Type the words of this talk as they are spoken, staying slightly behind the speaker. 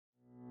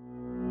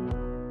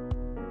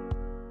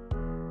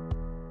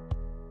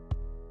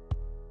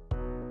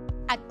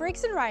At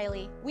Briggs &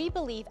 Riley, we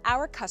believe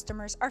our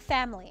customers are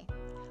family.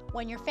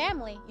 When you're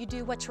family, you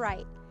do what's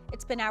right.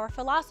 It's been our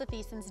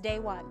philosophy since day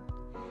one.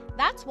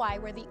 That's why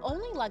we're the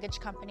only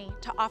luggage company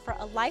to offer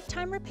a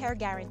lifetime repair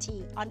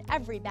guarantee on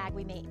every bag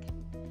we make.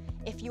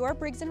 If your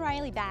Briggs &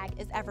 Riley bag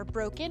is ever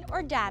broken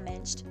or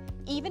damaged,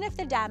 even if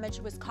the damage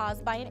was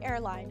caused by an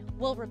airline,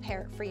 we'll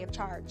repair it free of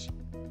charge.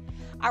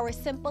 Our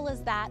simple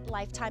as that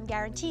lifetime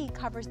guarantee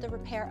covers the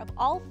repair of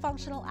all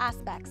functional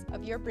aspects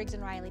of your Briggs &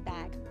 Riley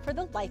bag for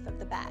the life of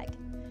the bag.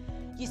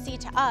 You see,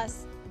 to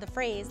us, the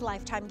phrase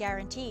lifetime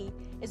guarantee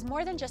is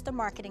more than just a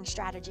marketing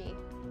strategy.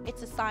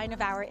 It's a sign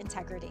of our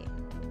integrity.